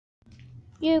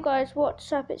Yo guys,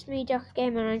 what's up? It's me,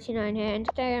 DuckGamer99 here, and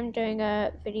today I'm doing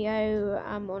a video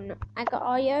on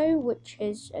Agar.io, which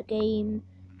is a game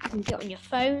you can get on your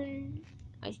phone,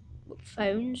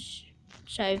 phones.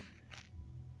 So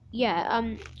yeah,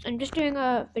 I'm just doing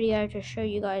a video to show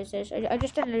you guys this. I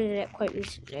just downloaded it quite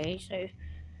recently, so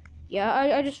yeah,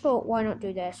 I just thought, why not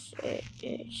do this?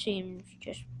 It seems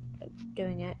just like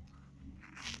doing it.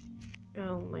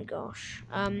 Oh my gosh.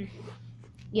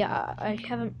 Yeah, I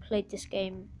haven't played this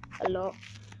game a lot.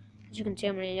 As you can see,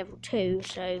 I'm only level 2,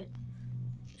 so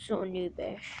it's not a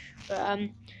noobish. But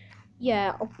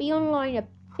yeah, I'll be online a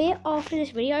bit after this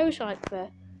video, so like for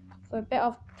a bit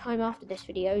of time after this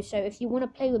video. So if you want to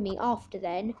play with me after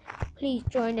then, please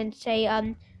join and say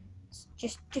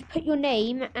just put your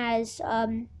name as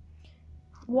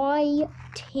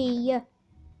YT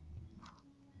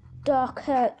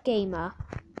Darker Gamer.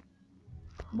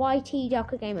 YT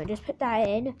Darker Gamer. Just put that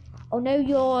in. I'll know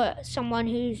you're someone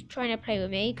who's trying to play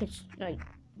with me, because like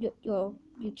you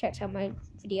checked out my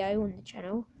video on the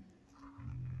channel.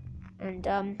 And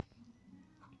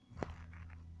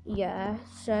yeah,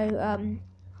 so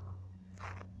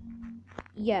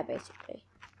yeah, basically.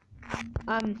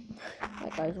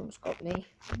 That guy's almost got me.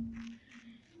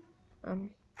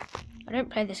 I don't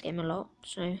play this game a lot,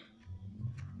 so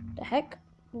the heck?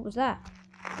 What was that?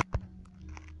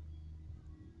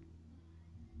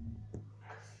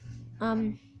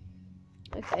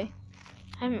 Okay.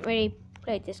 I haven't really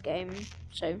played this game,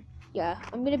 so yeah,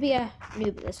 I'm gonna be a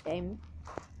noob at this game.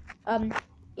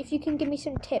 If you can give me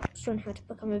some tips on how to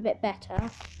become a bit better,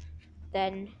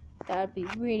 then that would be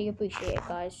really appreciated,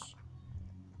 guys.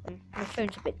 My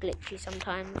phone's a bit glitchy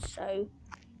sometimes, so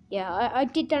yeah, I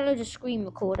did download a screen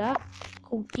recorder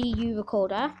called DU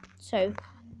Recorder. So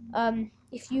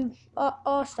if you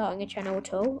are starting a channel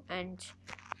at all and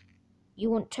you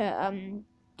want to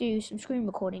do some screen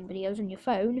recording videos on your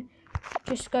phone,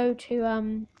 just go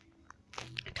to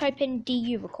type in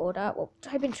DU Recorder, or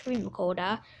type in screen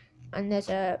recorder, and there's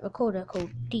a recorder called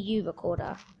DU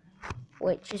Recorder,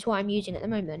 which is what I'm using at the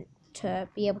moment to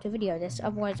be able to video this.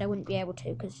 Otherwise I wouldn't be able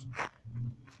to, because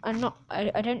I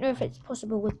don't know if it's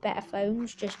possible with better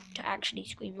phones just to actually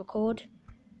screen record.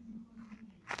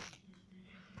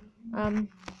 So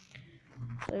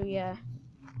yeah,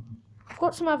 I've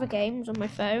got some other games on my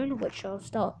phone which I'll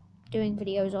start doing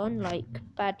videos on, like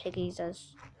Bad Piggies,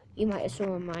 as you might have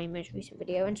saw in my most recent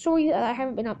video. And sorry that I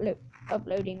haven't been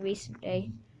uploading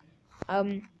recently.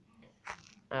 I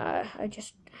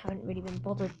just haven't really been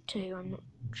bothered to. I'm not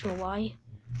sure why.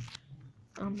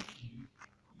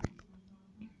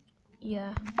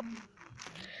 Yeah.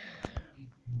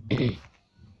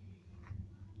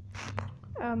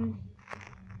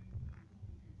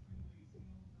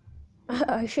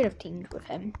 I should have teamed with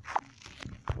him.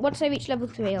 Once I reach level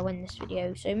 3, I'll win this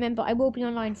video. So remember, I will be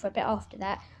online for a bit after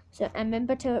that. So and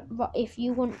remember to, if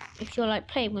you're like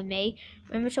playing with me,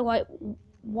 remember to write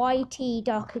YT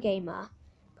Darker Gamer,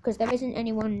 because there isn't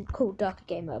anyone called Darker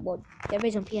Gamer. Well, there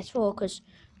is on PS4, because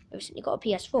I recently got a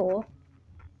PS4.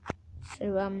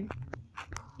 So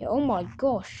yeah. Oh my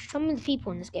gosh, some of the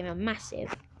people in this game are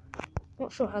massive.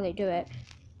 Not sure how they do it.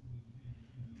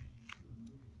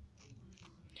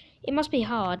 It must be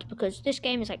hard, because this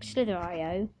game is like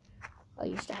Slither.io. I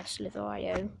used to have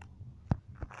Slither.io.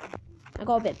 I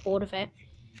got a bit bored of it.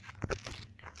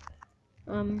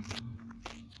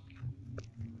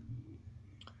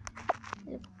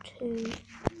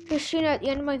 Just, you know, at the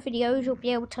end of my videos, you'll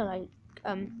be able to, like,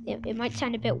 it might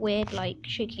sound a bit weird, like,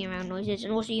 shaking around noises,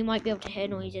 and also you might be able to hear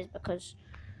noises, because,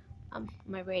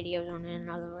 my radio's on in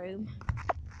another room.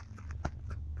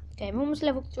 Okay, I'm almost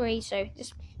level 3, so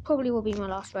this probably will be my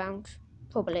last round.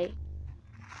 Probably.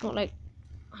 Not, like,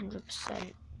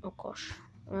 100%. Oh, gosh.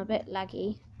 I'm a bit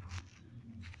laggy.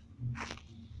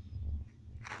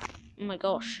 Oh, my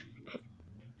gosh.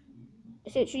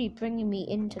 It's literally bringing me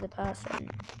into the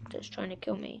person that's trying to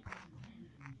kill me.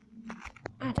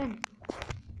 Ah, damn.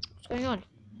 What's going on?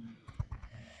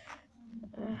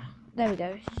 There we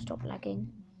go. Stop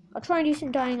lagging. I'll try and do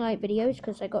some Dying Light videos,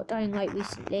 because I got Dying Light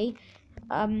recently.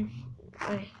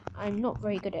 I'm not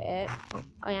very good at it.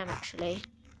 I am, actually.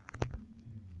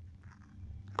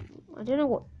 I don't know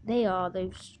what they are,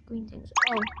 those green things.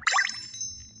 Oh.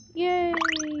 Yay!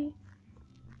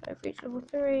 I've reached level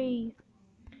 3.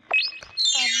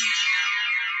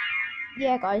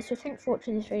 Yeah, guys, so thanks for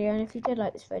watching this video, and if you did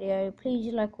like this video,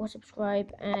 please like or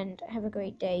subscribe, and have a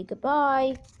great day.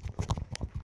 Goodbye!